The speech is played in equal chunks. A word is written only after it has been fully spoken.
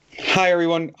Hi,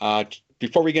 everyone.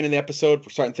 Before we get into the episode,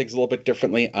 we're starting things a little bit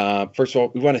differently. First of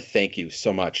all, we want to thank you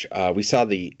so much. We saw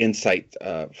the insight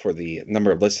for the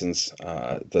number of listens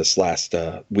this last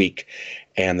week,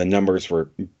 and the numbers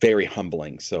were very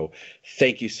humbling. So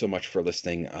thank you so much for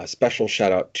listening. Special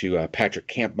shout out to Patrick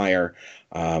Kampmeyer,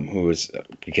 who is,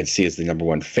 you can see, is the number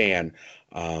one fan.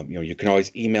 You can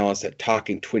always email us at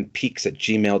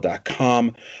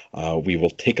talkingtwinpeaks@gmail.com. We will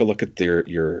take a look at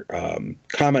your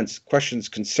comments, questions,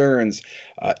 concerns,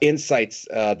 insights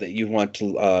that you want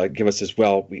to give us as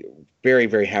well. We're very,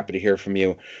 very happy to hear from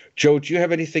you. Joe, do you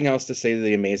have anything else to say to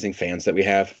the amazing fans that we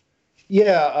have?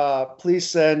 Yeah, please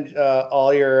send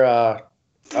all your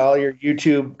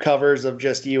YouTube covers of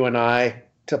just you and I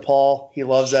to Paul. He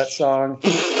loves that song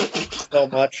so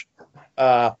much.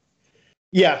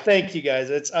 Yeah, thank you guys.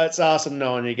 It's awesome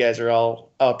knowing you guys are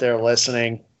all out there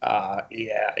listening.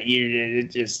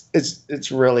 It's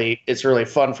really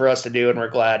fun for us to do, and we're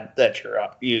glad that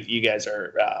you guys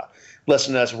are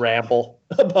listening to us ramble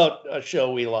about a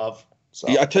show we love. So.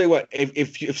 Yeah, I'll tell you what.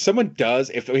 If someone does,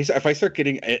 if I start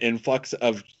getting an influx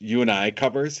of you and I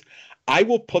covers, I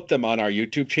will put them on our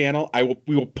YouTube channel.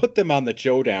 We will put them on the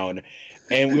Jowdown,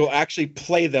 and we will actually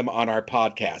play them on our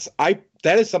podcast.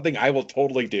 That is something I will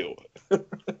totally do.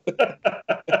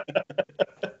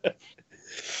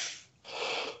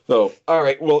 So, all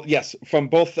right. Well, yes, from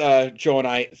both Joe and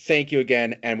I, thank you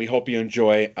again, and we hope you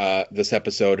enjoy this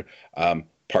episode,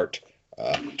 part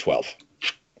 12.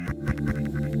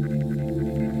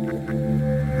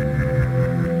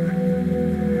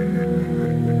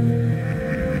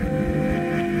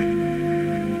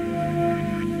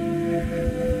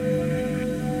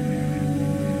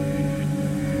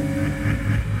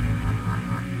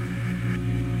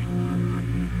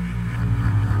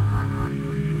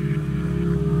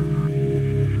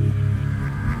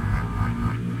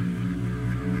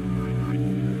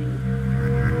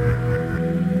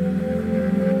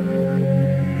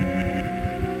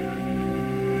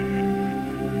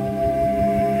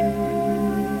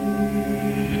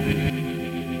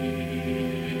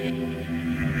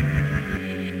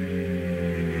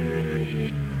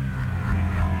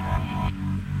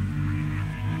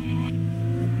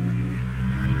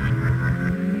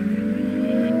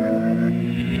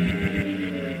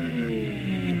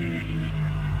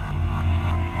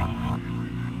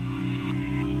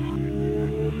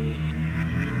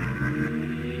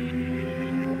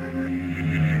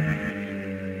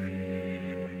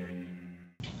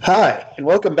 Hi, and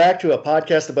welcome back to a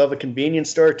podcast above a convenience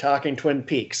store, Talking Twin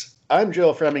Peaks. I'm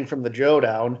Joe Fremming from the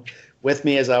Jowdown. With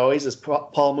me, as always, is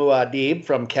Paul Muad'Dib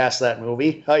from Cast That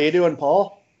Movie. How you doing,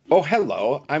 Paul? Oh,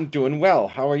 hello. I'm doing well.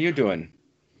 How are you doing?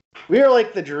 We are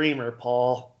like the dreamer,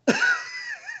 Paul.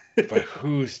 But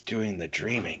who's doing the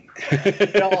dreaming?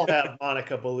 We all have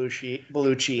Monica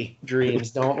Bellucci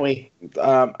dreams, don't we?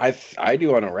 I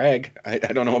do on a reg. I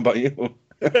don't know about you.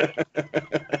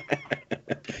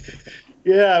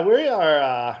 Yeah, we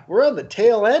are. We're on the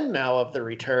tail end now of the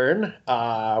return.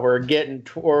 We're getting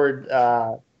toward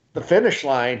the finish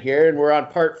line here, and we're on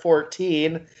part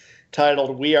 14,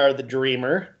 titled "We Are the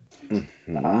Dreamer."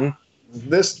 Mm-hmm.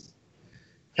 This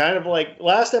kind of like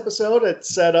last episode, it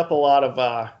set up a lot of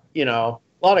a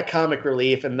lot of comic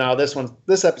relief, and now this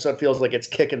episode feels like it's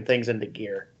kicking things into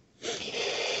gear.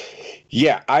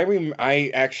 Yeah,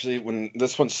 I actually, when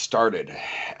this one started,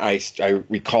 I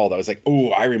recalled, I was like, oh,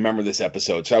 I remember this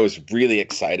episode. So I was really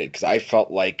excited because I felt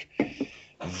like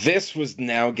this was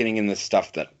now getting in the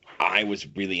stuff that I was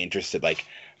really interested, like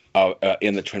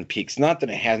in the Twin Peaks. Not that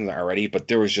it hasn't already, but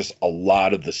there was just a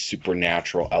lot of the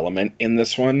supernatural element in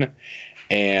this one,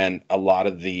 and a lot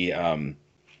of the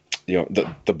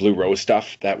the Blue Rose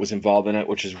stuff that was involved in it,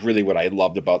 which is really what I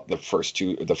loved about the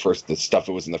stuff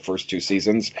that was in the first two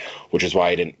seasons, which is why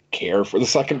I didn't care for the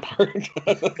second part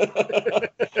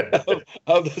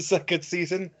of the second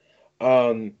season.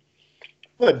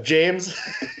 What, James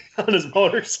on his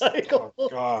motorcycle? Oh,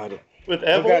 God. With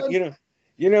Evelyn?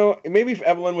 Maybe if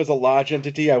Evelyn was a lodge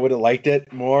entity, I would have liked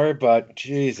it more, but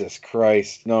Jesus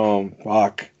Christ, no,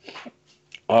 fuck.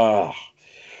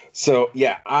 So,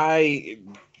 yeah,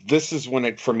 this is when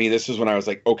I was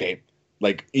like, okay,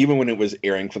 like even when it was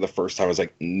airing for the first time, I was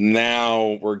like,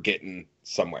 now we're getting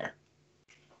somewhere.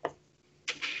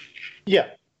 Yeah.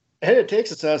 And it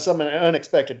takes us to some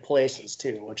unexpected places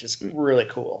too, which is really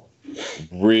cool.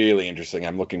 Really interesting.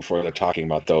 I'm looking forward to talking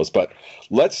about those, but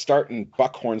let's start in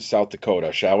Buckhorn, South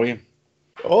Dakota, shall we?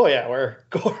 Oh, yeah, where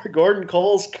Gordon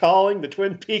Cole's calling the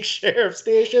Twin Peaks Sheriff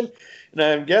Station, and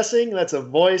I'm guessing that's a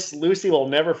voice Lucy will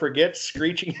never forget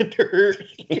screeching into her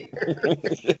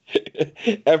ear.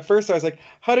 At first, I was like,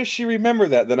 how does she remember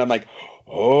that? Then I'm like,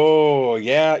 oh,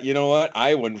 yeah, you know what?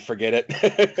 I wouldn't forget it.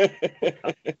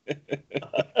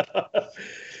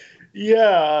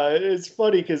 Yeah, it's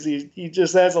funny because he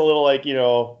just has a little like,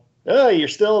 oh, you're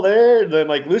still there? And then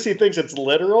like Lucy thinks it's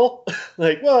literal.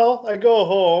 Like, well, I go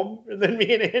home and then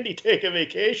me and Andy take a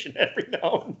vacation every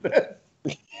now and then.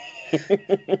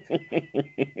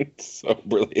 So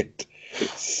brilliant.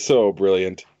 So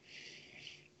brilliant.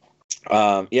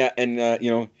 Yeah,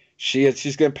 and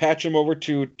she's gonna patch him over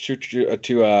to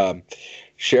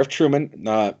Sheriff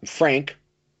Truman, Frank,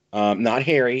 not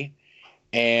Harry,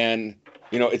 and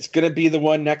it's gonna be the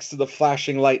one next to the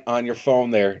flashing light on your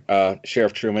phone there,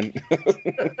 Sheriff Truman.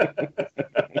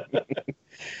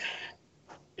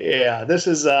 Yeah, this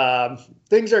is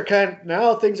things are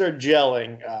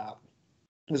gelling.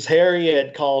 Because Harry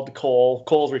had called Cole.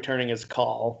 Cole's returning his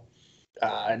call,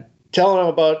 telling him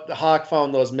about Hawk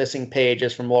found those missing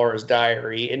pages from Laura's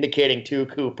diary, indicating 2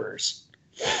 Coopers.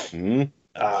 Mm-hmm.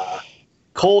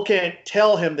 Cole can't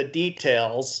tell him the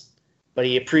details, but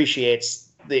he appreciates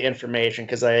the information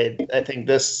because I think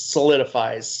this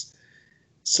solidifies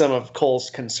some of Cole's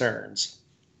concerns.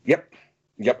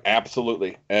 Yep,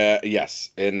 absolutely. Yes,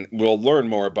 and we'll learn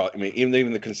more about. I mean,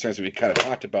 even the concerns that we kind of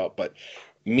talked about, but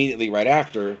immediately right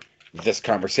after this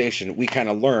conversation, we kind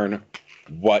of learn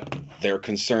what their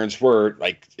concerns were.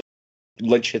 Like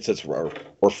Lynch hits us or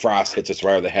Frost hits us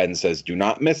right over the head and says, "Do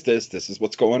not miss this. This is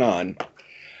what's going on."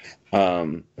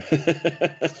 Well,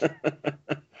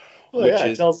 yeah,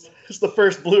 it's the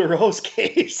first Blue Rose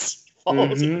case.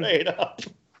 Follows it right up.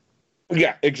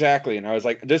 Yeah, exactly. And I was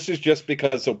like, this is just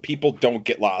because so people don't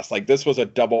get lost. Like this was a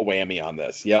double whammy on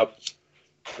this. Yep.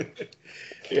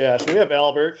 Yeah, so we have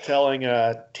Albert telling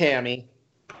Tammy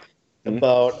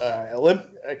about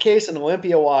a case in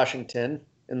Olympia, Washington.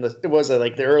 It was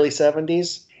like the early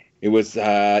 70s. It was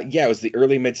it was the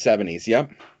early mid 70s.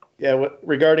 Yep. Yeah,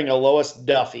 regarding a Lois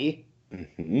Duffy.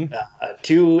 Mm-hmm.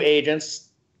 2 agents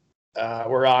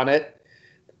were on it.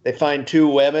 They find 2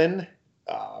 women.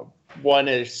 One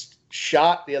is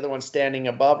shot, the other one standing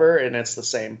above her, and it's the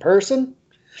same person.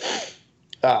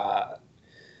 The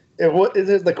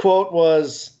quote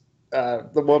was,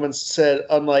 the woman said,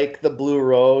 unlike the Blue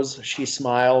Rose, she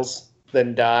smiles,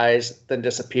 then dies, then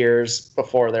disappears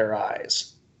before their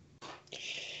eyes.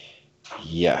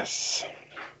 Yes.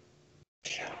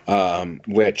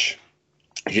 Which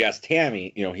she asked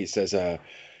Tammy, he says,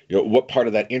 what part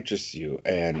of that interests you?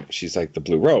 And she's like, the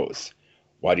Blue Rose.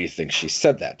 Why do you think she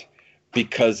said that?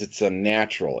 Because it's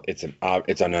unnatural. It's an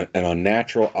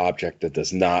unnatural object that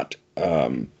does not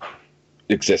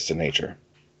exist in nature.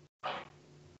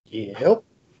 Yep.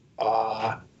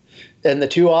 And the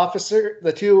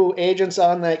 2 agents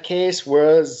on that case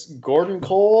was Gordon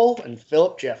Cole and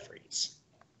Philip Jeffries.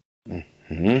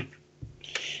 Mm-hmm.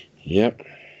 Yep.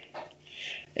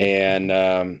 And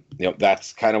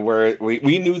that's kind of where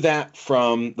we knew that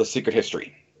from the Secret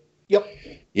History. Yep.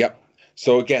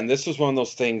 So again, this was one of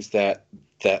those things that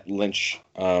Lynch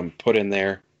put in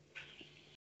there,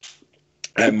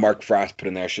 and Mark Frost put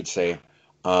in there, I should say.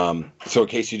 So in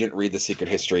case you didn't read the Secret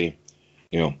History,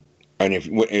 and if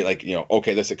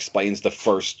okay, this explains the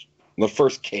first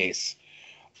case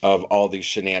of all these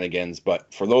shenanigans.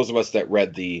 But for those of us that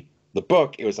read the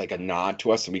book, it was like a nod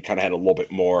to us, and we kind of had a little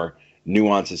bit more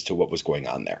nuances to what was going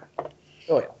on there.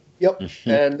 Oh yeah, yep. Mm-hmm.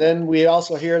 And then we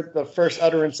also hear the first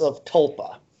utterance of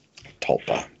Tulpa.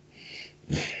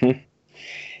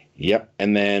 Yep.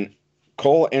 And then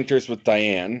Cole enters with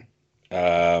Diane,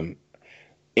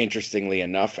 interestingly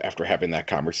enough, after having that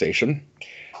conversation,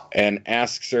 and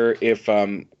asks her if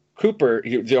Cooper,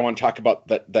 you don't want to talk about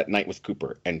that night with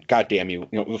Cooper, and goddamn you,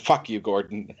 fuck you,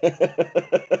 Gordon.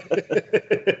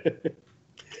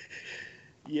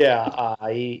 Yeah,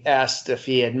 he asked if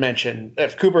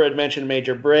Cooper had mentioned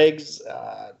Major Briggs.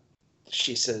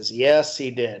 She says yes,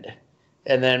 he did.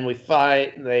 And then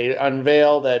they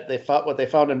unveil that what they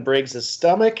found in Briggs'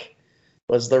 stomach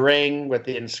was the ring with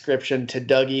the inscription, "To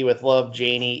Dougie with love,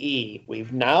 Janey-E."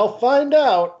 We've now find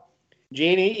out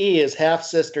Janey-E is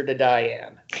half-sister to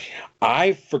Diane.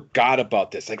 I forgot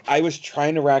about this. Like, I was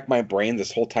trying to rack my brain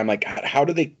this whole time. Like, how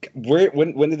do they,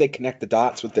 when did they connect the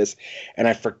dots with this? And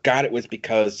I forgot it was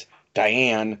because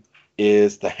Diane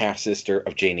is the half-sister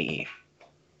of Janey-E.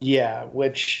 Yeah,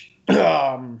 which,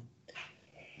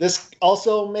 this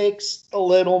also makes a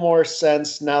little more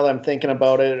sense now that I'm thinking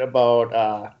about it,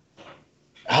 about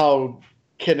how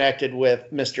connected with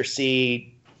Mr.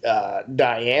 C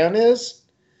Diane is.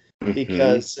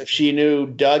 because if she knew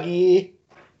Dougie,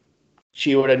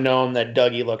 she would have known that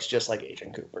Dougie looks just like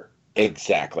Agent Cooper.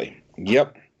 Exactly.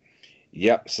 Yep.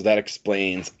 So that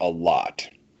explains a lot.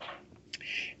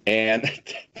 And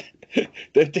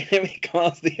then he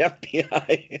calls the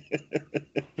FBI.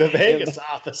 The Vegas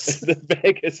office. The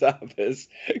Vegas office.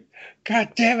 God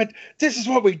damn it. This is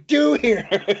what we do here.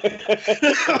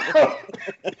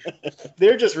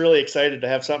 They're just really excited to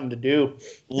have something to do.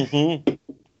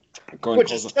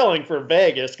 Which is telling for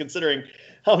Vegas, considering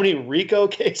how many RICO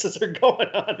cases are going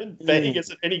on in Vegas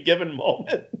at any given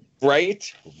moment.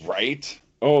 Right.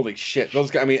 Holy shit. Those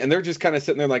guys, I mean, and they're just kind of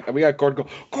sitting there like, we got Gordon,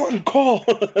 call.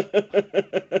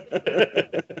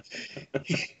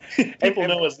 People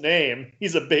know his name.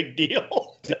 He's a big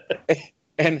deal.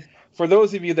 And for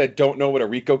those of you that don't know what a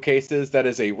RICO case is, that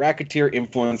is a racketeer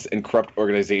influence and corrupt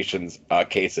organizations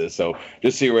cases. So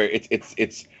just so you're aware,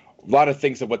 it's a lot of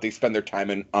things of what they spend their time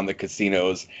in on the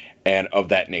casinos and of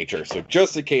that nature. So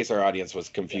just in case our audience was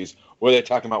confused, what are they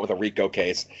talking about with a RICO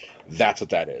case? That's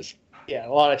what that is. Yeah,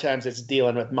 a lot of times it's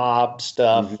dealing with mob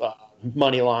stuff,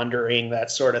 money laundering,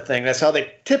 that sort of thing. That's how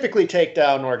they typically take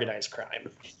down organized crime.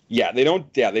 Yeah, they don't.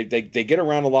 Yeah, they get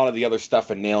around a lot of the other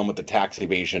stuff and nail them with the tax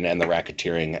evasion and the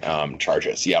racketeering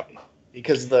charges. Yep.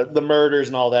 Because the murders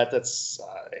and all that, those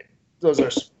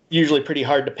are usually pretty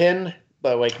hard to pin.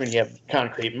 But like when you have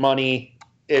concrete money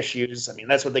issues, I mean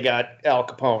that's what they got Al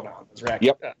Capone on, was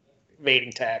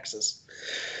evading taxes.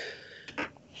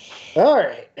 All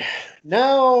right,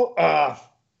 now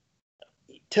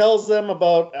he tells them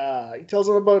about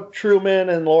Truman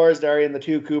and Laura's diary and the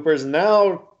two Coopers, and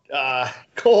now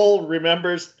Cole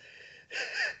remembers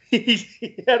he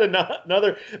had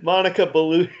another Monica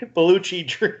Bellucci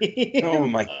dream. Oh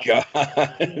my god!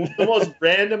 The most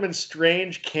random and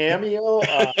strange cameo.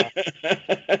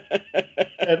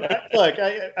 And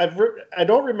I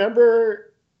don't remember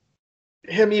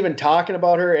him even talking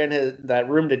about her in that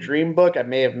Room to Dream book. I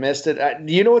may have missed it.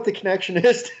 Do you know what the connection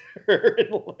is to her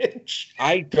and Lynch?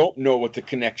 I don't know what the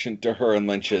connection to her and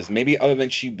Lynch is. Maybe other than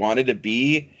she wanted to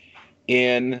be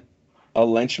in a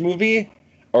Lynch movie,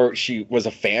 or she was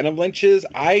a fan of Lynch's.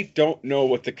 I don't know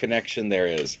what the connection there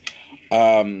is.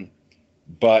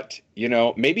 But,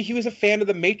 maybe he was a fan of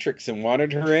The Matrix and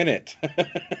wanted her in it. I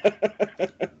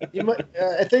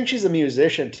think she's a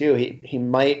musician, too. He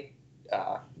might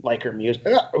like her music.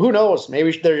 Who knows?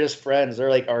 Maybe they're just friends. They're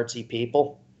like artsy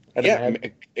people.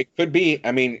 It could be.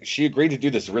 I mean, she agreed to do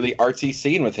this really artsy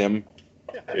scene with him.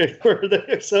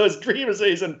 So his dream is that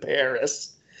he's in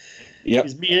Paris. Yep.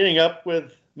 He's meeting up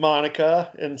with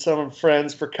Monica and some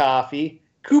friends for coffee.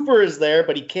 Cooper is there,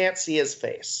 but he can't see his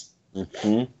face.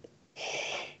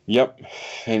 Yep.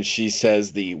 And she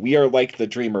says we are like the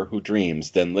dreamer who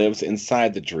dreams, then lives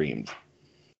inside the dream.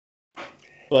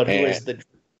 But who is the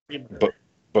dreamer?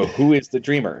 But who is the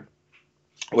dreamer?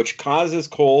 Which causes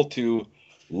Cole to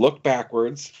look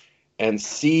backwards and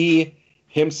see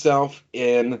himself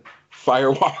in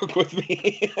Fire Walk with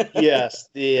Me. Yes.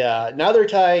 Now they're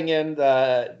tying in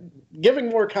giving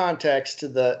more context to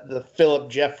the Philip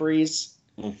Jeffries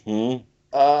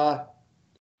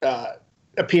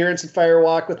appearance in Fire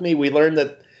Walk with Me. We learned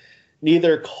that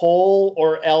neither Cole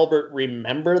or Albert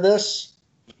remember this.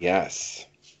 Yes.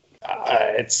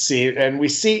 And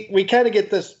we kind of get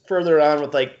this further on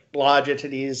with like lodge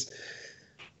entities,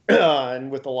 and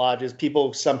with the lodges,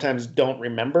 people sometimes don't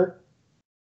remember.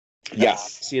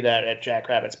 Yes. See that at Jack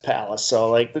Rabbit's Palace. So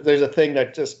like, there's a thing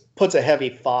that just puts a heavy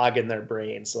fog in their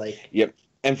brains. Like, yep.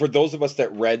 And for those of us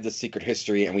that read The Secret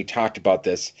History, and we talked about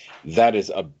this, that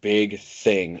is a big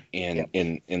thing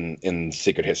in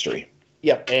Secret History.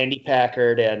 Yep. Andy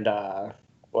Packard and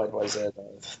what was it?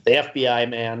 The FBI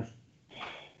man.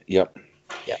 Yep.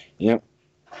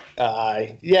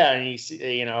 And you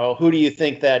see, who do you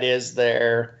think that is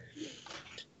there?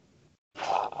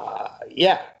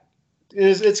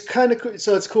 It's kind of cool.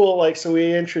 So it's cool. Like, so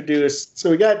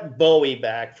we got Bowie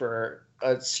back for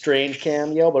a strange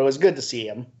cameo, but it was good to see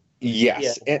him.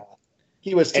 Yes.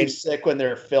 He was too sick when they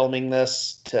were filming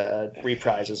this to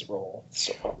reprise his role.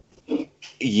 So.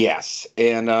 Yes.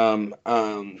 And,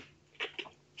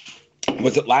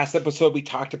 was it last episode we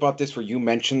talked about this where you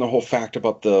mentioned the whole fact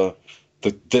about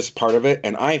this part of it,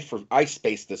 and I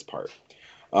spaced this part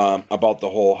about the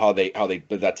whole how they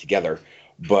did that together.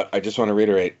 But I just want to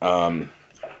reiterate that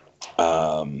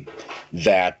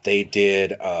they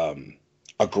did a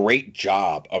great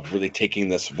job of really taking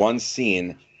this one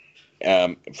scene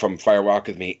from Fire Walk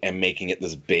with Me and making it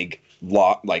this big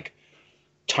lot, like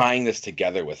tying this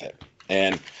together with it,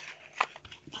 and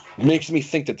makes me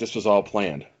think that this was all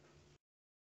planned.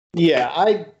 Yeah,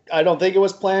 I don't think it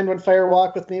was planned when Fire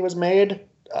Walk with Me was made.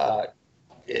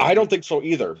 I don't think so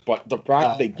either, but the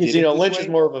fact they did it Lynch this is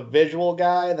way, more of a visual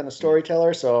guy than a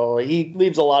storyteller, so he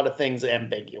leaves a lot of things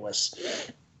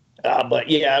ambiguous. But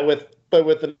with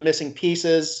the missing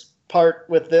pieces part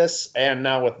with this, and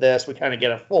now with this, we kind of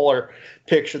get a fuller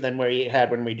picture than we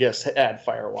had when we just had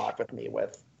Fire Walk with Me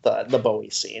with the Bowie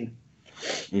scene.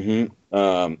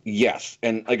 Mm-hmm. Yes,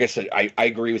 and like I said, I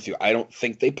agree with you. I don't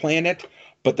think they planned it,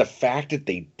 but the fact that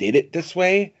they did it this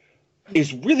way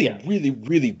is really, really,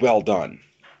 really well done.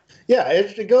 Yeah,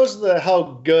 it goes to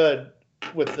how good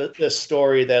with this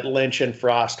story that Lynch and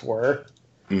Frost were,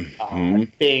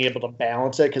 being able to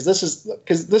balance it, because this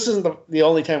isn't the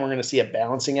only time we're going to see a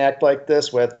balancing act like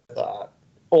this with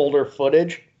older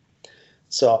footage.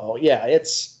 So yeah,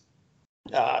 it's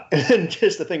and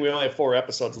just the thing, we only have 4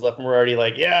 episodes left, and we're already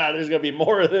like, yeah, there's going to be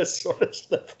more of this sort of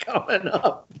stuff coming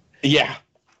up. Yeah,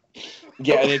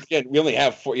 and again, we only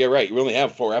have 4. You're right. We only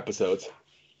have 4 episodes.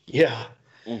 Yeah.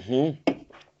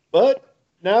 But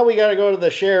now we got to go to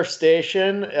the sheriff's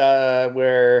station,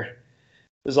 where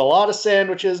there's a lot of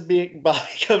sandwiches. Bobby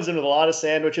comes in with a lot of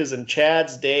sandwiches, and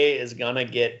Chad's day is gonna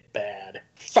get bad.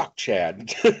 Fuck Chad.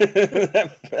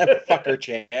 that fucker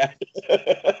Chad.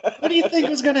 What do you think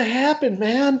was gonna happen,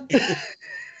 man?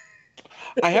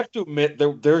 I have to admit,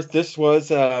 this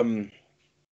was. I'm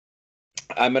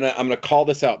gonna call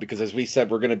this out because, as we said,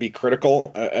 we're gonna be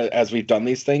critical as we've done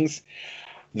these things.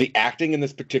 The acting in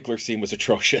this particular scene was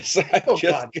atrocious.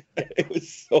 God. It was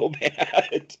so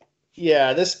bad.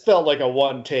 Yeah, this felt like a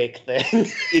one-take thing.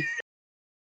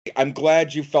 I'm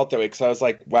glad you felt that way, because I was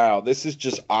like, wow, this is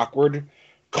just awkward,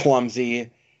 clumsy,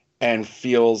 and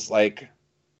feels like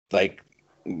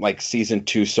season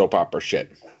 2 soap opera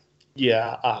shit.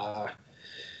 Yeah,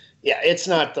 it's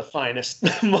not the finest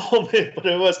moment, but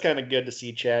it was kind of good to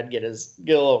see Chad get a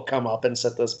little comeuppance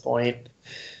at this point.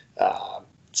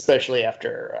 Especially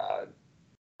after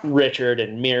Richard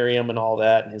and Miriam and all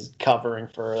that, and his covering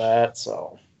for that.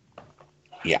 So,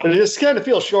 yeah. But it just kind of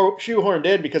feels shoehorned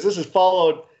in, because this is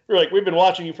followed. We're like, we've been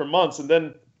watching you for months, and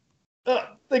then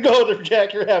they go to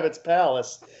Jack Rabbit's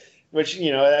palace, which,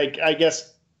 I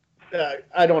guess,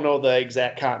 I don't know the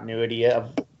exact continuity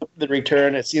of the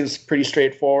return. It seems pretty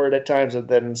straightforward at times, and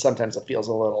then sometimes it feels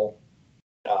a little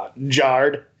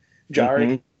jarring.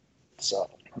 So,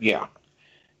 yeah.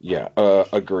 Yeah,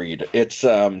 agreed. It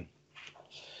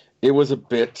was a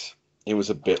bit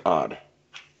odd.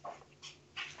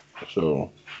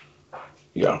 So,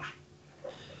 yeah.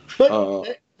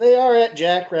 But they are at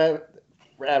Jack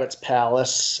Rabbit's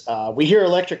palace. We hear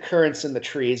electric currents in the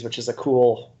trees, which is a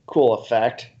cool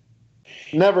effect.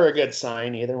 Never a good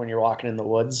sign either when you're walking in the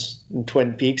woods in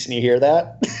Twin Peaks and you hear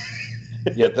that.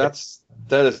 Yeah, that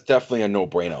is definitely a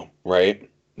no-brainer, right?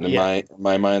 In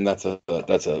my mind, that's a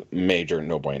major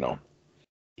no-brainer.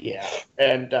 Yeah,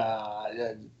 and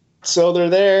so they're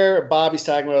there. Bobby's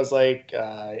talking about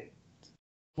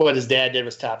what his dad did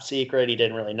was top secret. He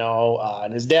didn't really know,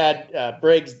 and his dad,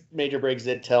 Major Briggs,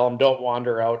 did tell him, don't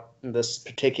wander out in this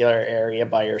particular area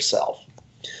by yourself.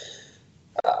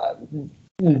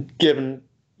 Given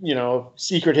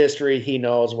secret history, he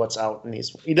knows what's out, and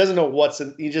he doesn't know what's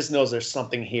in. He just knows there's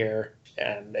something here,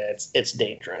 and it's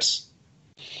dangerous.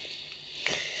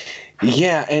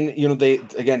 Yeah, and they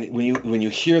again, when you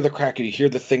hear the crack and you hear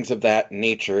the things of that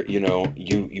nature, we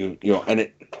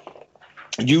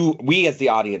as the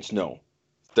audience know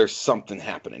there's something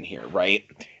happening here, right?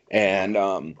 And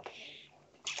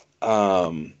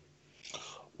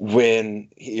when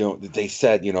they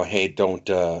said, hey, don't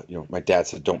my dad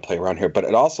said don't play around here, but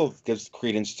it also gives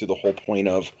credence to the whole point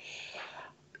of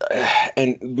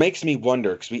and makes me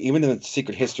wonder, because even in the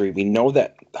secret history, we know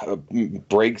that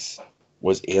Briggs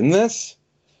was in this,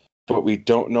 but we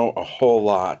don't know a whole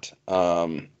lot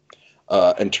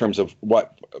in terms of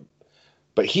what.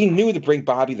 But he knew to bring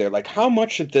Bobby there. Like, how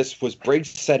much of this was Briggs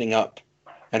setting up,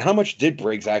 and how much did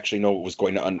Briggs actually know what was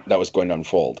going to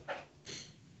unfold?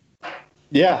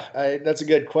 Yeah, that's a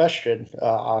good question.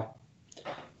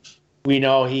 We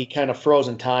know he kind of froze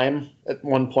in time at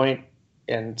one point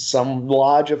in some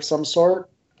lodge of some sort.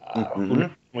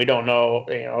 We don't know.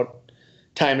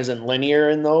 Time isn't linear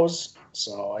in those,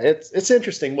 so it's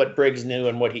interesting what Briggs knew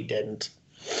and what he didn't.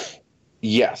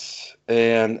 Yes,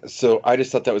 and so I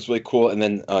just thought that was really cool. And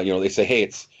then they say, hey,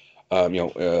 it's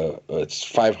it's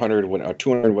 500,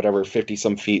 200, whatever, 50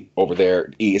 some feet over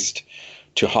there east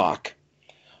to Hawk.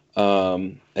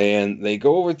 And they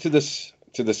go over to this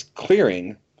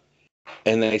clearing,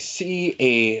 and I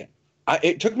see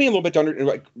it took me a little bit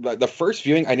to the first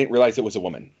viewing, I didn't realize it was a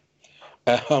woman.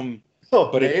 But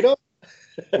NATO?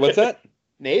 What's that?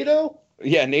 NATO?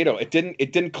 Yeah, NATO. It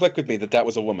didn't click with me that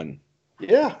was a woman.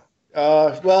 Yeah.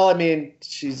 Well, I mean,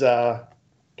 she's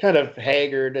kind of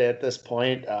haggard at this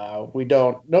point. We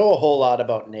don't know a whole lot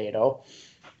about NATO,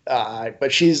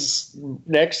 but she's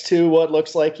next to what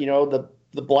looks like, the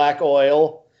black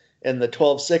oil and the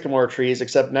 12 sycamore trees,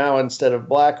 except now instead of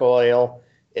black oil,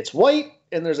 it's white,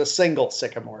 and there's a single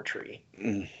sycamore tree.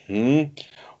 Mm-hmm.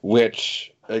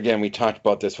 Which, again, we talked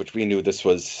about this, which we knew this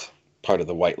was part of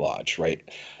the White Lodge, right?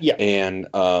 Yeah. And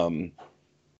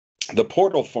the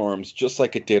portal forms just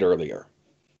like it did earlier.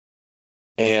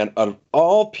 And of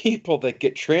all people that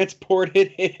get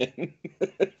transported in,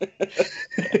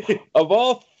 of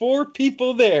all 4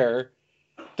 people there,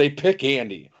 they pick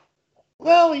Andy.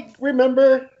 Well,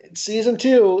 remember season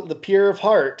 2, the Pure of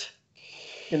Heart,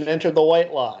 and entered the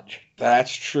White Lodge.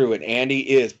 That's true, and Andy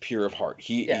is pure of heart.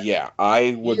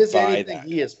 I would buy that.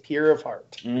 He is pure of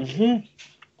heart. Mm-hmm.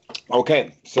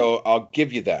 Okay, so I'll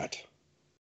give you that.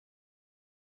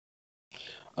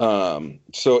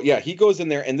 So yeah, he goes in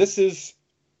there, and this is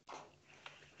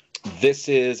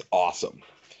awesome.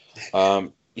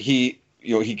 He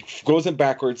goes in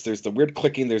backwards. There's the weird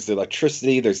clicking. There's the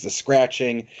electricity. There's the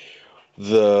scratching.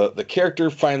 The character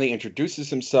finally introduces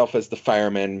himself as the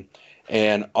fireman,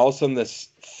 and all of a sudden this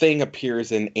thing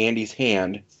appears in Andy's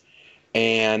hand,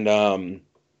 and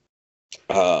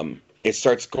it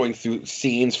starts going through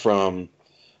scenes from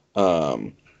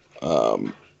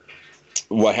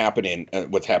what's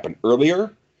happened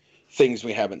earlier, things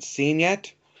we haven't seen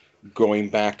yet, going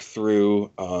back through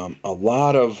a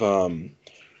lot of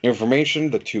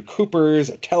information, the 2 Coopers,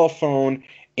 a telephone,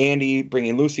 Andy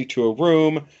bringing Lucy to a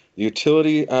room, the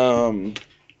utility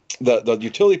the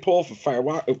utility pole from Fire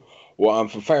Walk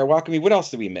Me. What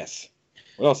else did we miss?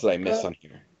 What else did I miss on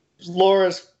here?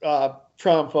 Laura's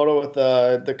prom photo with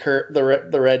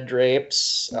the red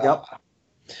drapes. Yep.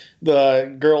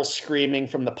 The girl screaming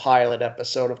from the pilot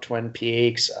episode of Twin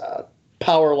Peaks.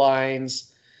 Power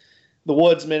lines. The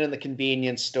woodsman in the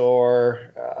convenience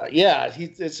store.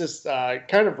 It's just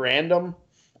kind of random.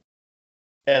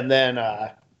 And then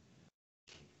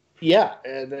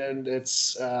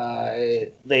it's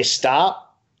they stop.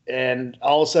 And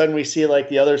all of a sudden we see like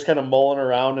the others kind of mulling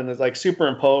around, and it's like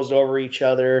superimposed over each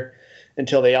other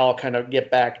until they all kind of get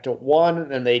back to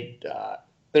one, and they're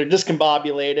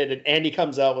discombobulated, and Andy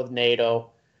comes out with NATO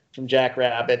from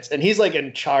Jackrabbits, and he's like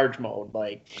in charge mode,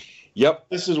 like, yep,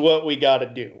 this is what we got to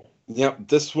do. Yep,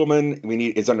 this woman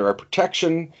is under our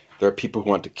protection. There are people who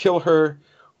want to kill her.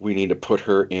 We need to put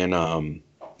her in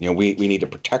we need to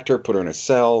protect her, put her in a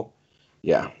cell.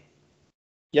 Yeah.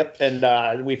 Yep,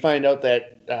 and we find out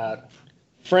that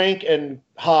Frank and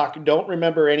Hawk don't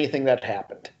remember anything that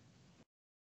happened.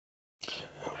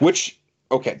 Which,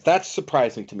 okay, that's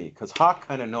surprising to me, because Hawk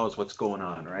kind of knows what's going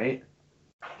on, right?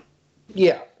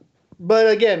 Yeah, but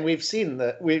again, we've seen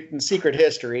in Secret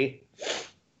History,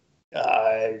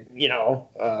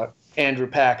 Andrew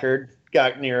Packard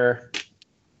got near.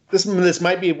 This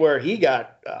might be where he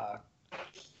got.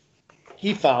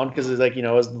 He found, because it's like, it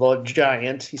was the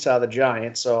giant. He saw the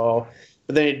giant. So,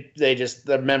 but then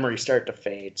the memories start to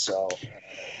fade. So,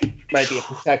 might be a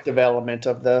protective element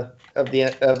of the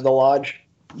lodge.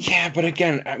 Yeah, but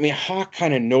again, I mean, Hawk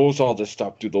kind of knows all this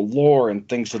stuff through the lore and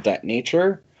things of that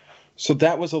nature. So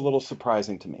that was a little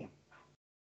surprising to me.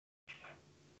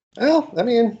 Well, I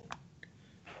mean,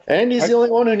 Andy's the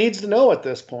only one who needs to know at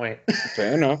this point.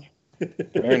 Fair enough.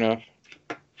 Fair enough.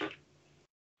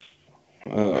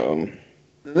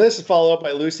 This is followed up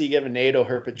by Lucy giving NATO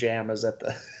her pajamas at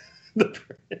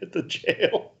the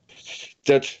jail.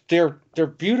 They're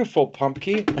beautiful,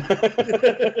 Pumpkin.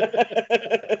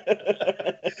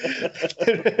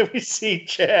 We see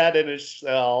Chad in his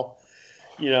cell,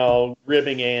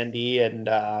 ribbing Andy, and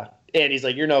Andy's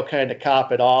like, "You're no kind of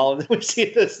cop at all." And then we see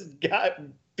this guy,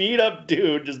 beat up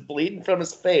dude, just bleeding from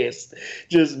his face,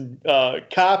 just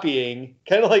copying,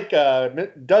 kind of like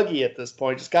Dougie at this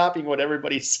point, just copying what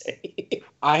everybody's saying.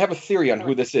 I have a theory on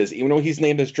who this is, even though he's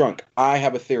named as Drunk. I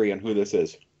have a theory on who this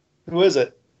is. Who is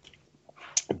it?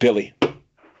 Billy.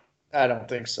 I don't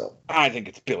think so. I think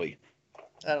it's Billy.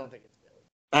 I don't think it's Billy.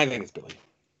 I think it's Billy.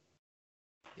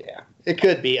 Yeah, it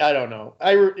could be. I don't know.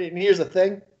 And here's the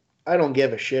thing. I don't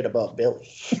give a shit about Billy.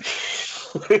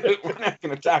 We're not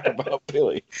going to talk about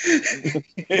Billy.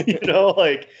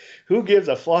 Who gives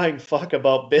a flying fuck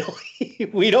about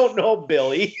Billy? We don't know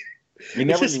Billy. We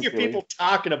never just hear people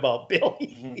talking about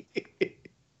Billy.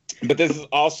 Mm-hmm. But this is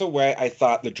also where I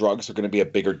thought the drugs are going to be a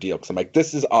bigger deal, because I'm like,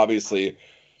 this has got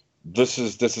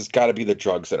to be the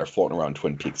drugs that are floating around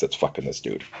Twin Peaks that's fucking this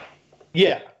dude.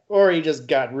 Yeah, or he just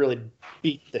got really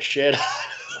beat the shit out.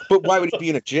 But why would he be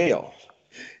in a jail?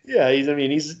 Yeah,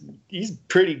 he's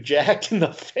pretty jacked in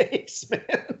the face,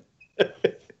 man.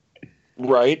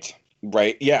 Right.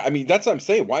 Right? Yeah, I mean, that's what I'm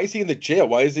saying. Why is he in the jail?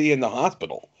 Why is he in the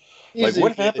hospital? He's Like,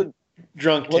 what happened?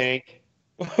 Drunk tank.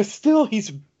 Still,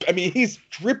 he's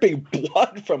dripping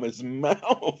blood from his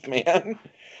mouth, man.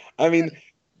 I mean,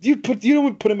 you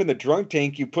don't put him in the drunk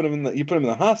tank. You put him in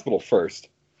the hospital first.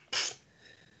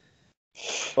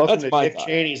 Welcome That's to my Dick thought.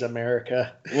 Cheney's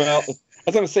America. Well, I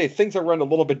was going to say things are run a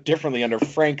little bit differently under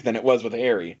Frank than it was with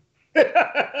Harry.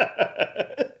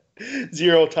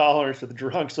 Zero tolerance for the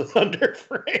drunks with under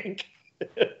Frank.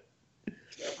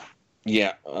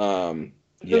 Yeah. Then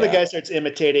the guy starts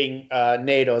imitating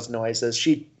NATO's noises.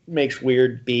 She makes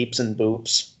weird beeps and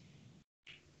boops.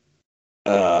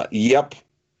 Yep.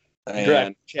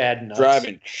 And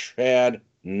driving Chad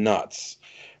nuts,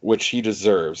 which he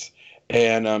deserves.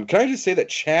 And can I just say that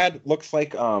Chad looks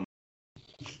like the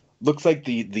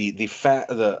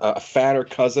fatter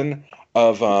cousin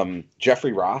of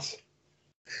Jeffrey Ross.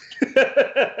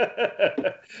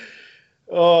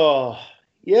 Oh,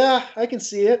 yeah, I can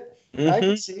see it. Mm-hmm. I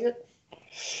can see it.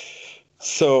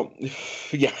 So,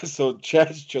 yeah, so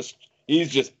Chad's he's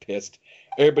just pissed.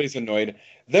 Everybody's annoyed.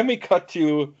 Then we cut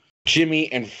to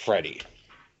Jimmy and Freddie.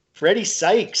 Freddie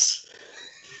Sykes.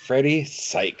 Freddie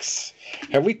Sykes.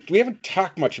 We haven't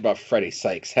talked much about Freddie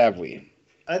Sykes, have we?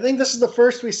 I think this is the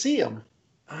first we see him.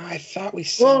 I thought we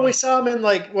saw. Well, we saw him in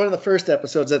like one of the first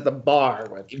episodes at the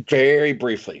bar. Very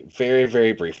briefly, very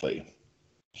very briefly.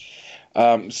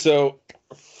 So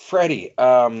Freddie,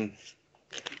 boy,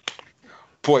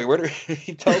 where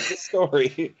he tells the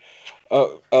story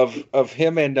of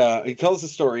him and he tells the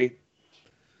story.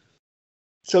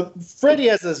 So Freddie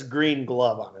has this green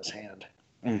glove on his hand.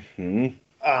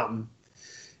 Mm-hmm.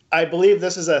 I believe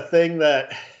this is a thing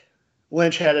that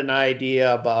Lynch had an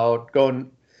idea about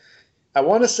going. I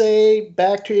want to say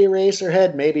back to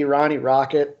Eraserhead, maybe Ronnie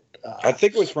Rocket. I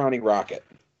think it was Ronnie Rocket.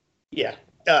 Yeah,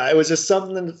 it was just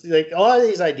something like a lot of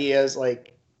these ideas,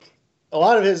 like a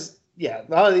lot of these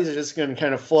are just going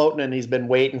kind of floating, and he's been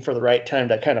waiting for the right time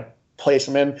to kind of place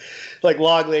them in. Like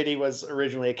Log Lady was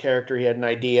originally a character he had an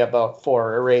idea about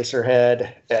for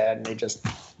Eraserhead, and he just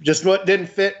what didn't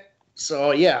fit.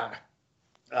 So yeah.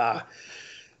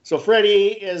 So Freddie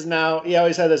is now, he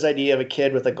always had this idea of a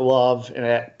kid with a glove and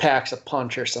it packs a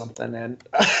punch or something. And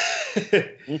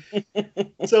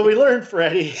so we learned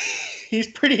Freddie, he's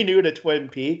pretty new to Twin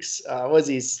Peaks.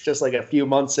 He's just like a few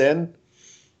months in?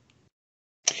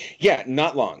 Yeah,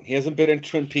 not long. He hasn't been in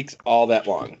Twin Peaks all that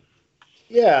long.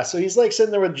 Yeah, so he's like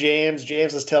sitting there with James.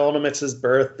 James is telling him it's his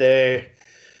birthday.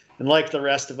 And like the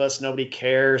rest of us, nobody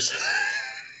cares.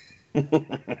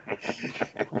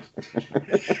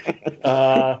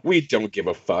 We don't give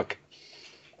a fuck.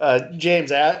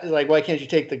 James asked, like, why can't you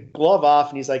take the glove off?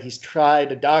 And he's like,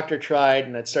 the doctor tried,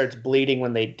 and it starts bleeding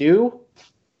when they do.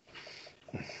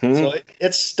 Mm-hmm. So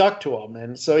it's stuck to him.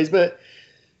 And so he's been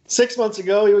 6 months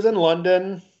ago, he was in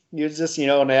London. He was just,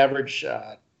 an average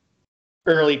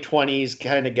early 20s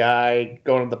kind of guy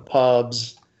going to the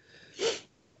pubs.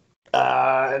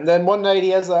 And then one night he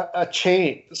has a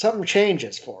change. Something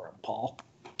changes for him, Paul.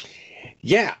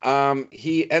 Yeah,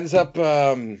 he ends up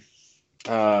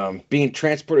being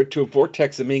transported to a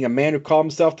vortex and being a man who called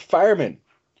himself the Fireman.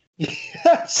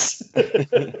 Yes.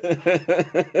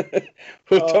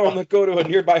 Who told him to go to a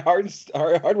nearby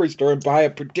hardware store and buy a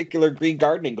particular green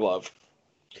gardening glove.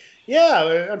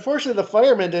 Yeah, unfortunately, the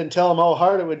fireman didn't tell him how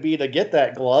hard it would be to get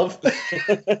that glove.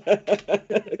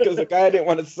 Because the guy didn't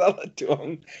want to sell it to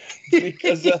him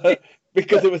because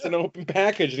it was an open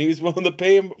package and he was willing to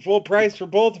pay him full price for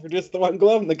both for just the one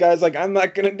glove. And the guy's like, I'm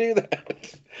not going to do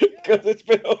that because it's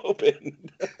been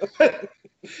opened.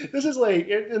 This is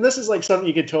like something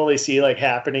you could totally see like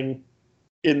happening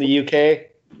in the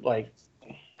UK. Like,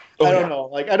 I don't know.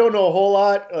 Like, I don't know a whole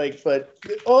lot. Like, but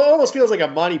it almost feels like a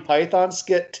Monty Python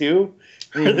skit too.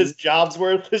 Where mm-hmm. This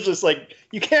Jobsworth is just like,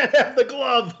 you can't have the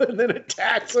glove, and then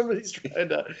attacks him, and he's trying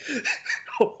to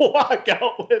walk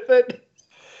out with it.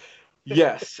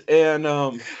 Yes,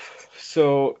 and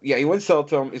so yeah, he wouldn't sell it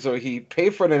to him, so he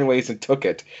paid for it anyways and took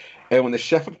it. And when the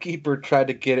shopkeeper tried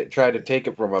to take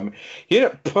it from him, he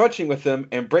ended up punching with him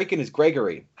and breaking his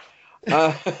Gregory.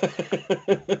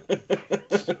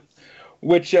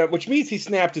 Which means he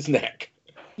snapped his neck.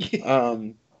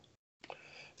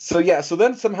 So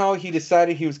then somehow he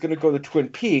decided he was going to go to Twin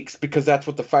Peaks because that's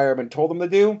what the fireman told him to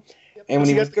do. Yep. And when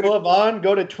he was going to glove on,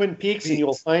 go to Twin Peaks and you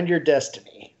will find your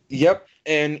destiny. Yep.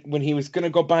 And when he was going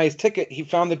to go buy his ticket, he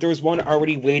found that there was one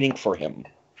already waiting for him.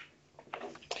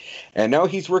 And now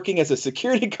he's working as a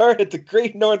security guard at the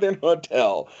Great Northern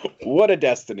Hotel. What a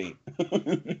destiny.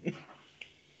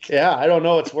 Yeah, I don't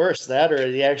know what's worse, that or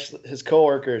his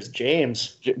coworker is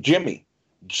James. Jimmy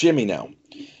now.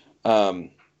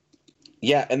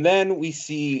 Yeah, and then we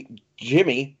see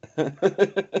Jimmy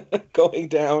going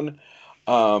down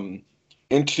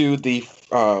into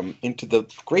the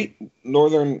Great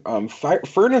Northern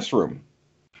Furnace Room,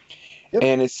 Yep.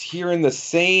 and is hearing the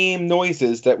same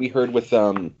noises that we heard with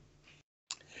Ben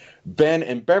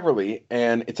and Beverly,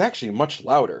 and it's actually much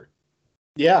louder.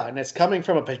 Yeah, and it's coming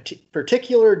from a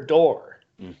particular door.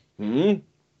 Hmm.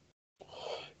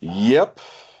 Yep.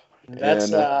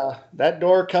 That's And that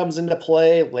door comes into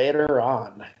play later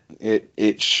on.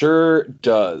 it sure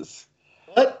does.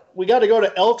 But we got to go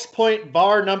to Elks Point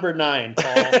Bar number 9,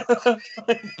 Paul.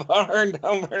 Bar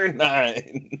number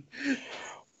 9.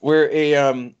 We're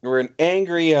an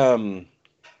angry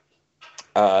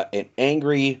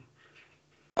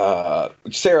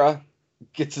Sarah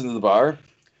gets into the bar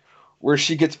where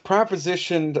she gets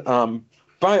propositioned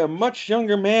by a much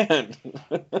younger man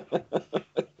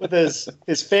With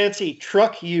his fancy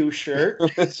truck U shirt.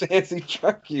 with his fancy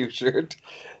truck U shirt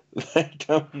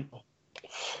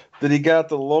that he got at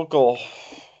the local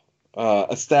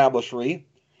establishment.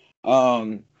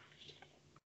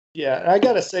 Yeah, I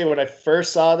gotta say, when I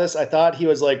first saw this, I thought he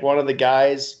was like one of the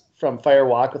guys from Fire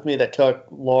Walk with Me that took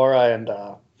Laura, and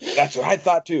that's what I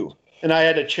thought too. And I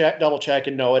had to double check,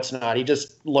 and no, it's not. He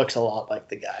just looks a lot like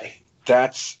the guy.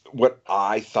 That's what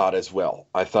I thought as well.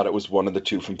 I thought it was one of the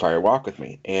two from Fire Walk with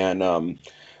Me, and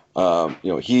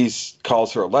he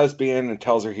calls her a lesbian and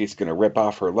tells her he's going to rip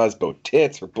off her her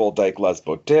bull dyke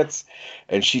lesbo tits,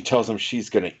 and she tells him she's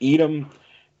going to eat them.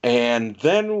 And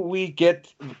then we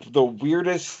get the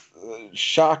weirdest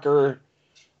shocker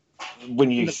when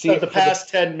you see the past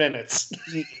 10 minutes.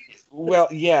 Well,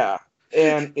 yeah,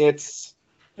 and it's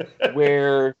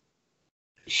where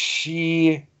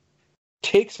she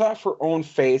takes off her own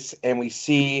face, and we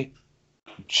see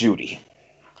Judy.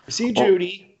 We see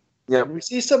Judy. Yeah. We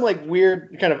see some like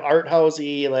weird kind of art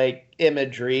housey like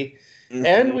imagery,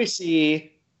 and we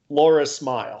see Laura's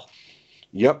smile.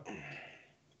 Yep.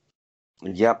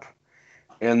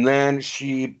 And then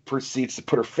she proceeds to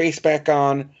put her face back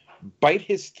on, bite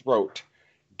his throat,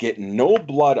 get no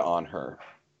blood on her,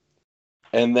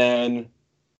 and then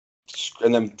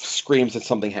screams that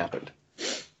something happened.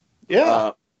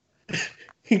 Yeah.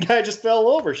 The guy just fell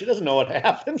over. She doesn't know what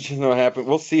happened. She doesn't know what happened.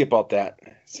 We'll see about that.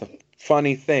 It's a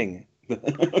funny thing. Yeah.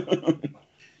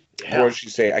 What did she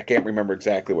say? I can't remember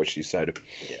exactly what she said.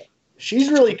 Yeah. She's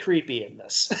really creepy in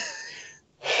this.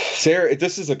 Sarah,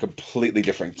 this is a completely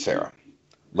different Sarah.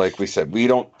 Like we said, we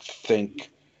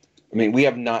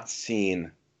have not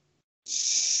seen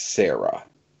Sarah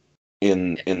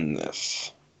in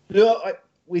this. No,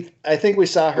 I think we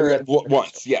saw her at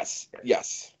once. Yes,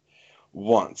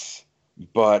 once,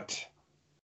 but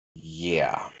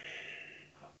yeah.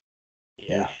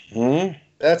 Mm-hmm.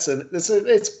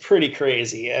 It's pretty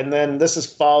crazy. And then this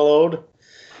is followed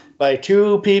by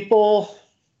two people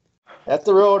at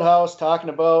the Roadhouse talking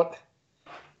about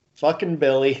fucking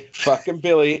Billy.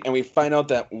 And we find out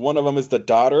that one of them is the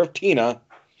daughter of Tina.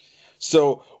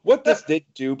 So what this did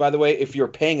do, by the way, if you're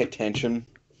paying attention,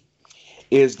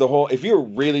 is if you're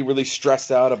really, really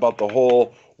stressed out about the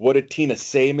whole what did Tina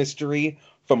say mystery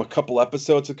from a couple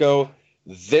episodes ago,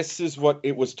 this is what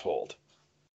it was told.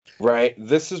 Right?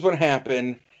 This is what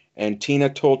happened, and Tina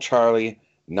told Charlie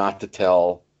not to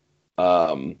tell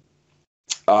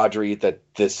Audrey that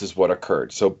this is what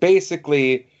occurred. So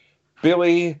basically,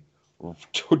 Billy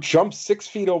jumped 6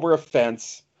 feet over a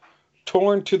fence,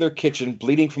 tore into their kitchen,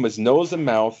 bleeding from his nose and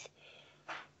mouth,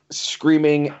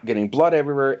 screaming, getting blood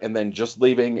everywhere, and then just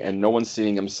leaving, and no one's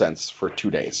seeing him since for 2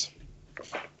 days.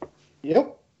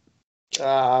 Yep.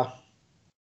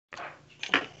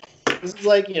 This is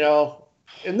like,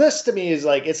 and this to me is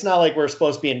like, it's not like we're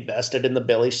supposed to be invested in the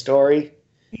Billy story.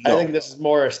 No. I think this is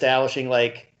more establishing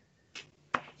like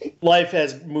life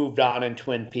has moved on in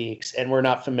Twin Peaks, and we're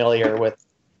not familiar with.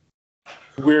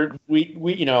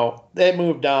 They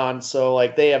moved on, so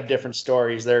like they have different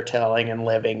stories they're telling and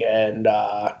living, and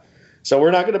so we're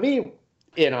not going to be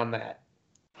in on that.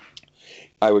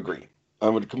 I would agree. I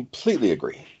would completely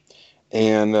agree,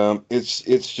 and it's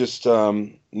just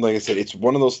like I said, it's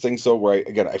one of those things though where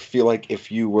I feel like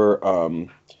if you were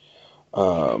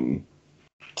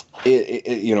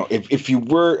if you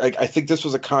were like, I think this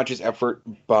was a conscious effort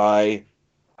by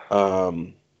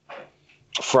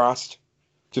Frost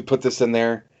to put this in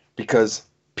there because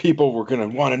people were going to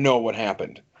want to know what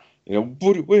happened.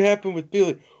 What happened with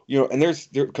Billy? And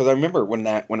because I remember when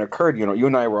it occurred, you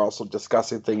and I were also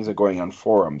discussing things and going on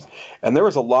forums, and there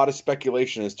was a lot of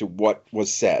speculation as to what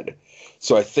was said.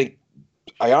 So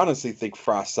I honestly think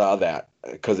Frost saw that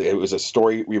because it was a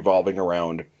story revolving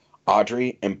around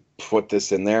Audrey and put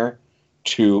this in there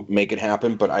to make it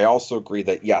happen. But I also agree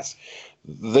that yes,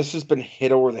 this has been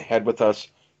hit over the head with us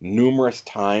numerous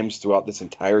times throughout this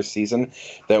entire season,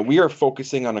 that we are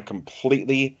focusing on a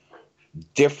completely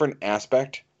different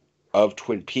aspect of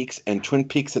Twin Peaks, and Twin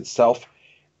Peaks itself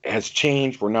has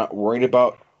changed. We're not worried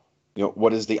about,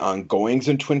 what is the ongoings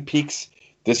in Twin Peaks.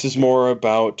 This is more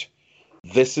about,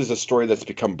 this is a story that's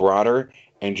become broader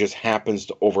and just happens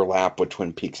to overlap with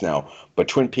Twin Peaks now. But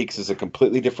Twin Peaks is a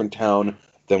completely different town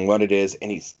than what it is,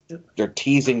 and they're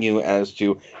teasing you as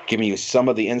to giving you some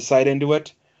of the insight into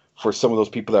it for some of those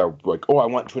people that are like, oh, I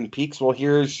want Twin Peaks. Well,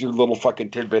 here's your little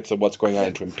fucking tidbits of what's going on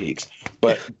in Twin Peaks,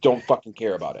 but don't fucking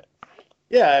care about it.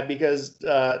 Yeah, because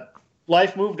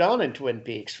life moved on in Twin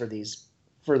Peaks for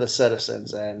the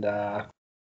citizens, and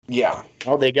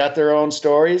they got their own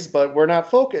stories, but we're not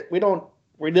focused. We don't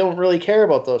really care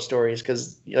about those stories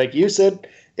because, like you said,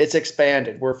 it's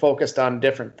expanded. We're focused on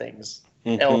different things.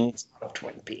 Elements of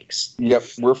Twin Peaks. Yep,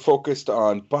 we're focused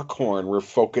on Buckhorn. We're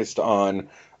focused on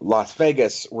Las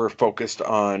Vegas. We're focused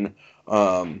on,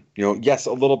 yes,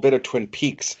 a little bit of Twin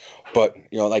Peaks, but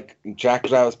like Jack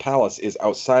Jabba's Palace is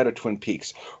outside of Twin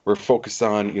Peaks. We're focused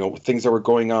on things that were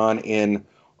going on in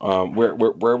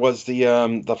where was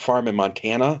the farm in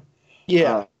Montana?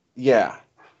 Yeah, yeah.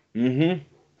 Mm-hmm.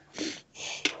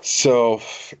 So,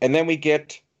 and then we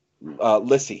get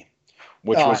Lissy,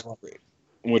 which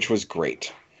was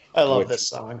great. I love this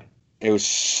song. It was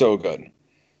so good.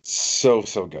 So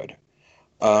good.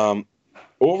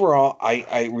 Overall,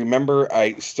 I remember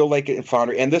I still like it in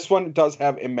Founder. And this one does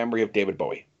have In Memory of David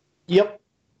Bowie. Yep.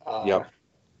 Yep.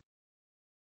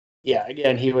 Yeah,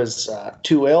 again, he was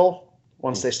too ill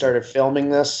once they started filming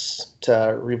this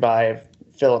to revive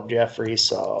Philip Jeffries.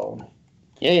 So,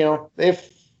 they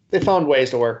found ways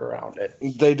to work around it.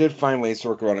 They did find ways to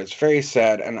work around it. It's very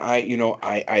sad, and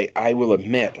I will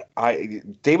admit,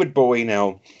 David Bowie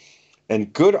now,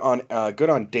 and good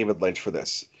on David Lynch for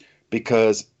this,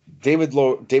 because David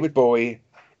Bowie,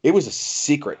 it was a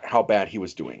secret how bad he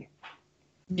was doing.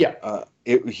 Yeah.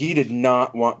 He did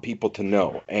not want people to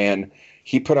know, and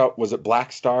he put out, was it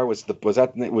Black Star? It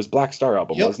was Black Star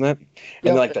album, yep. Wasn't it?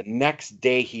 And like the next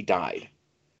day he died.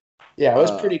 Yeah, it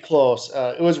was pretty close.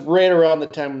 It was right around the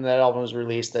time when that album was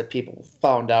released that people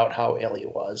found out how ill he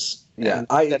was. Yeah,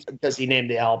 that's because he named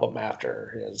the album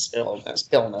after his illness.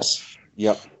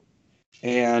 Yep.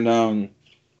 And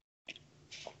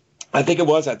I think it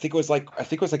was like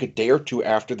a day or two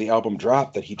after the album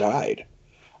dropped that he died.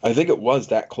 I think it was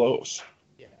that close.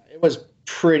 Yeah, it was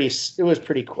pretty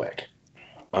quick.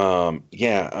 Let me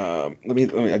I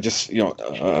just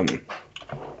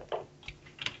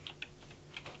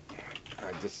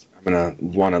I'm gonna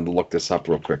want to look this up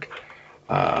real quick.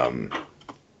 When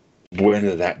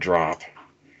did that drop?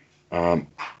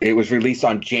 It was released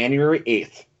on January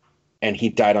 8th, and he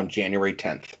died on January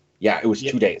 10th. Yeah, it was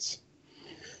 2 days.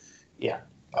 Yeah,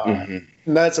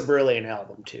 that's a brilliant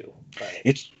album too. But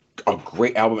it's a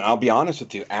great album. I'll be honest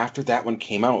with you. After that one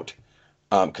came out,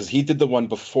 because he did the one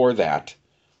before that.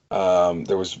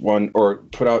 There was one, or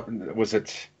put out. Was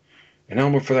it? An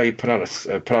album before that, he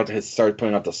started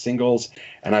putting out the singles,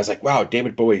 and I was like, wow,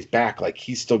 David Bowie's back. Like,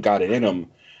 he's still got it in him.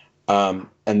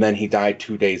 And then he died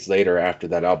 2 days later after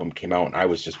that album came out, and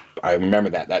I remember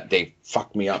that day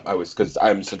fucked me up. Because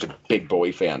I'm such a big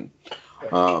Bowie fan.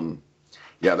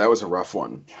 Yeah, that was a rough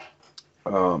one.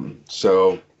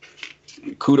 So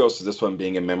kudos to this one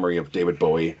being in memory of David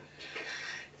Bowie.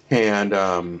 And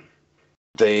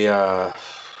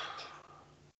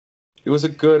it was a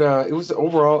good, it was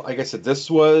overall, like I said, I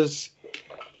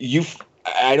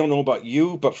don't know about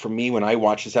you, but for me, when I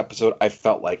watched this episode, I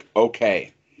felt like,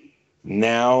 okay,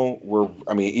 now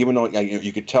even though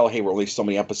you could tell, hey, we're only so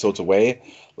many episodes away,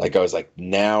 like I was like,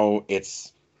 now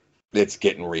it's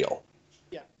getting real.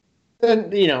 Yeah.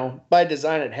 And, by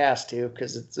design it has to,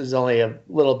 because there's only a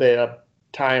little bit of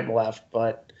time left,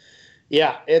 but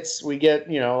yeah, we get,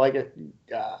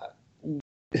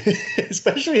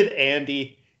 especially with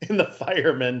Andy and the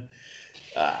firemen,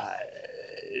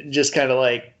 just kind of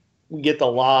like we get the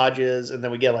lodges, and then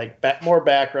we get like more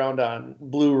background on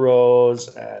Blue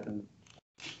Rose, and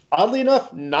oddly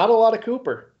enough, not a lot of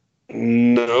Cooper.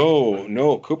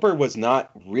 No, Cooper was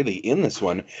not really in this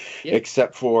one,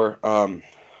 except for in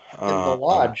the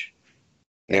lodge.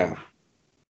 Yeah.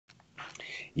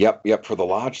 Yep, for the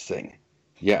lodge thing.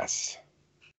 Yes.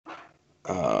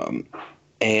 And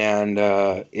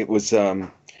it was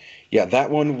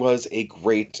that one was a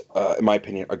great, in my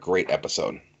opinion, a great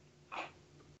episode.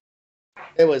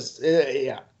 It was,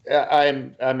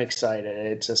 I'm excited.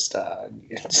 It's just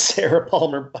Sarah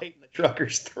Palmer biting the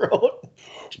trucker's throat.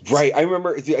 Right. I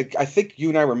remember, I think you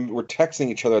and I were texting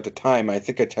each other at the time. I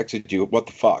think I texted you, what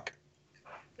the fuck?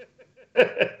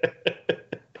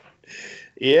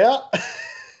 Yeah.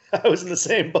 I was in the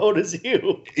same boat as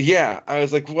you. Yeah, I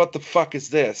was like, what the fuck is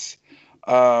this?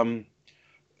 We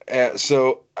got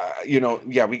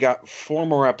 4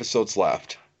 more episodes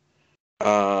left.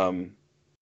 The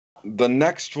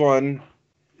next one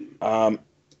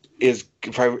is,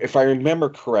 if I remember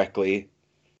correctly,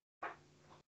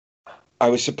 I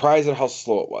was surprised at how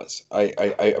slow it was.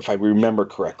 If I remember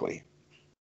correctly.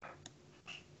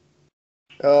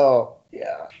 Oh,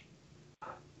 yeah.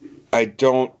 I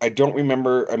don't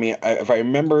remember. I mean, if I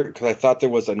remember, because I thought there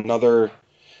was another.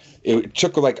 It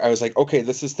took I was like, okay,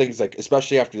 this is things like,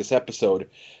 especially after this episode.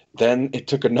 Then it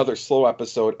took another slow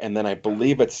episode, and then I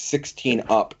believe it's 16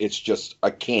 up. It's just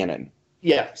a canon.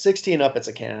 Yeah, 16 up. It's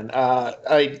a canon.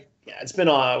 It's been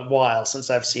a while since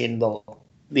I've seen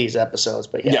these episodes,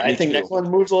 but yeah, I think next one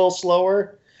moves a little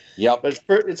slower. Yep, but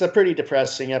it's a pretty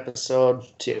depressing episode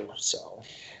too. So.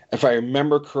 If I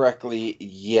remember correctly,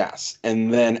 yes.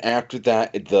 And then after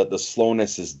that, the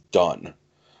slowness is done.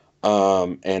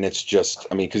 And it's just,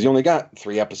 I mean, because you only got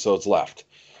 3 episodes left.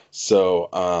 So,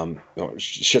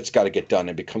 shit's got to get done.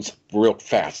 It becomes a real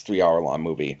fast 3-hour-long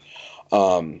movie.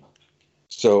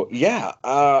 So, yeah.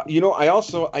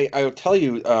 I'll tell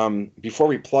you, before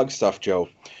we plug stuff, Joe,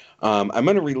 I'm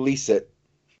going to release it.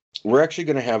 We're actually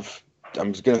going to have,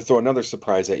 I'm just going to throw another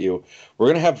surprise at you. We're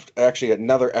going to have actually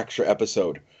another extra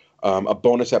episode. A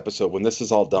bonus episode when this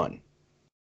is all done.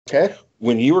 Okay.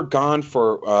 When you were gone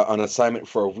for an assignment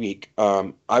for a week,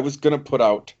 I was gonna put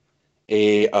out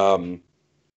I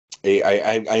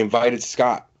invited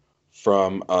Scott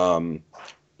from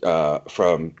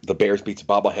the Bears Beats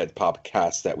Bobblehead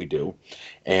podcast that we do,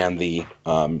 and the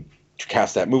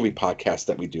Cast That Movie podcast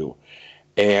that we do,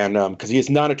 and because he is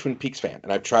not a Twin Peaks fan,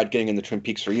 and I've tried getting into Twin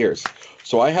Peaks for years,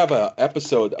 so I have a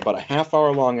episode, about a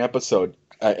half-hour long episode,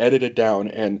 edited down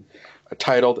and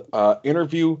titled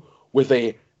 "Interview with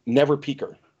a Never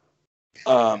Peaker."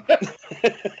 And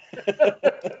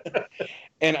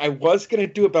I was going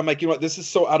to do it, but I'm like, you know what? This is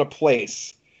so out of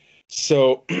place.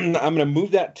 So I'm going to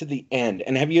move that to the end.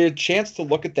 And have you had a chance to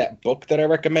look at that book that I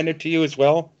recommended to you as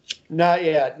well? Not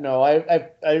yet. No,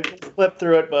 I flipped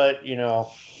through it, but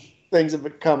things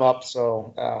have come up,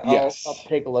 so yes. I'll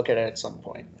take a look at it at some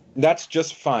point. That's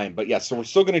just fine. But yeah, so we're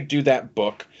still going to do that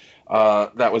book.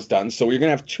 That was done. So we're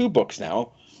going to have 2 books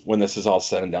now when this is all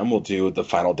said and done. We'll do the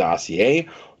final dossier,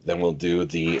 then we'll do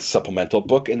the supplemental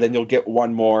book, and then you'll get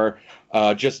one more,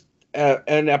 just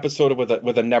an episode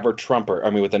with a never Trumper. I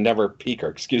mean, with a never peaker.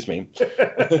 Excuse me.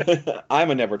 I'm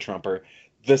a never Trumper.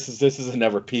 This is a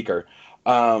never peaker.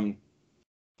 That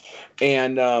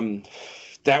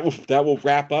will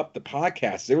wrap up the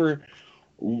podcast.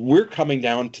 We're coming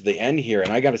down to the end here,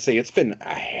 and I got to say, it's been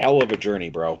a hell of a journey,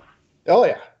 bro. Oh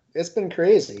yeah. It's been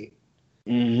crazy.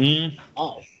 Mm-hmm.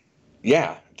 Oh.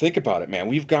 Yeah, think about it, man.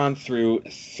 We've gone through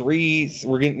 3.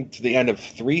 We're getting to the end of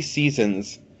 3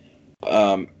 seasons,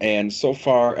 and so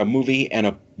far a movie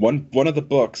and one of the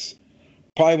books.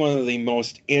 Probably one of the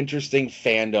most interesting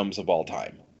fandoms of all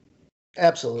time.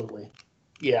 Absolutely.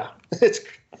 Yeah, it's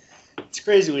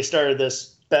crazy. We started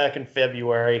this back in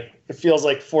February. It feels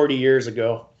like 40 years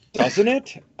ago. Doesn't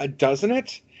it? Doesn't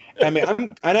it? I mean,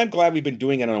 I'm glad we've been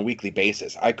doing it on a weekly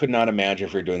basis. I could not imagine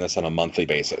if we were doing this on a monthly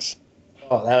basis.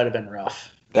 Oh, that would have been rough.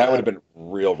 That would have been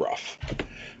real rough.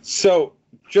 So,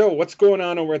 Joe, what's going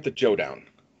on over at the Joe Down?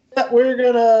 Yeah,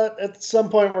 at some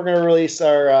point, we're gonna release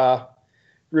our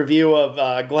review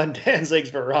of Glenn Danzig's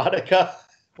Veronica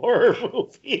horror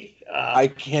movie. I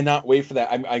cannot wait for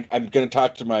that. I'm going to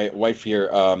talk to my wife here.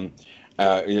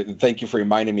 Thank you for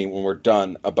reminding me when we're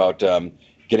done about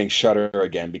getting Shudder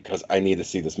again, because I need to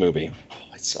see this movie. Oh,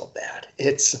 it's so bad.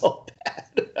 It's so bad.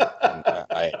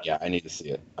 I need to see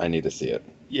it. I need to see it.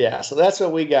 Yeah, so that's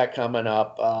what we got coming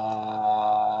up.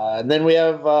 And then we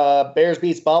have Bears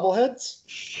Beats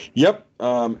Bobbleheads. Yep.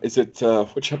 Is it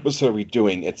which episode are we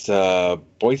doing? It's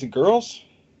Boys and Girls?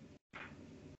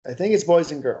 I think it's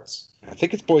Boys and Girls. I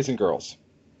think it's Boys and Girls.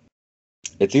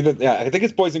 It's either, yeah, I think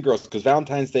it's Boys and Girls, because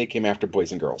Valentine's Day came after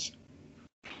Boys and Girls.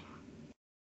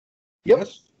 Yep.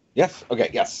 Yes.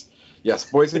 Okay. Yes.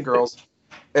 Boys and Girls.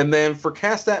 And then for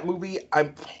Cast That Movie,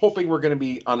 I'm hoping we're going to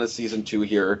be on a season 2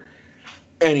 here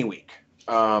any week.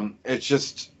 I'm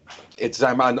honestly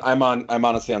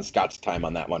on Scott's time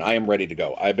on that one. I am ready to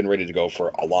go. I've been ready to go for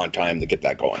a long time to get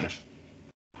that going.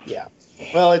 Yeah.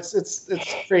 Well, it's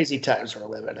crazy times we're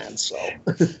living in, so.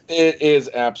 It is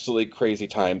absolutely crazy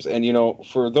times. And,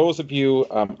 for those of you,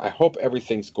 I hope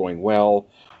everything's going well,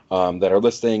 that are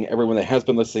listening, everyone that has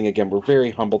been listening, again, we're very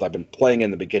humbled. I've been playing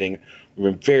in the beginning.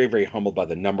 We've been very, very humbled by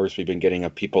the numbers we've been getting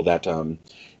of people that, are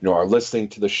listening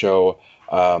to the show.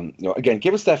 Again,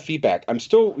 give us that feedback. I'm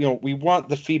still, we want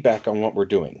the feedback on what we're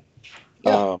doing.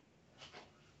 Yeah.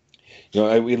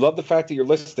 We love the fact that you're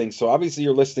listening. So obviously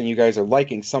you're listening. You guys are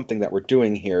liking something that we're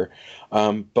doing here.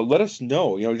 But let us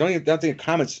know. You don't even have to get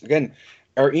comments. Again,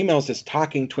 our emails is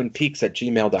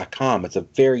talkingtwinpeaks@gmail.com. It's a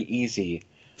very easy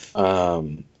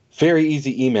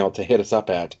email to hit us up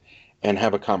at and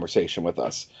have a conversation with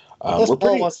us. Plus,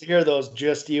 Paul wants to hear those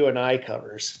Just You and I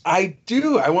covers. I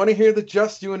do. I want to hear the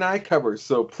Just You and I covers.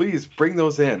 So please bring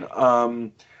those in.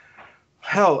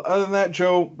 Hell, other than that,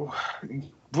 Joe,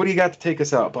 what do you got to take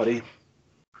us out, buddy?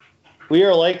 We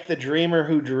are like the dreamer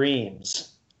who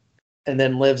dreams and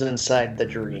then lives inside the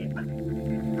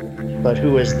dream. But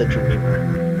who is the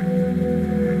dreamer?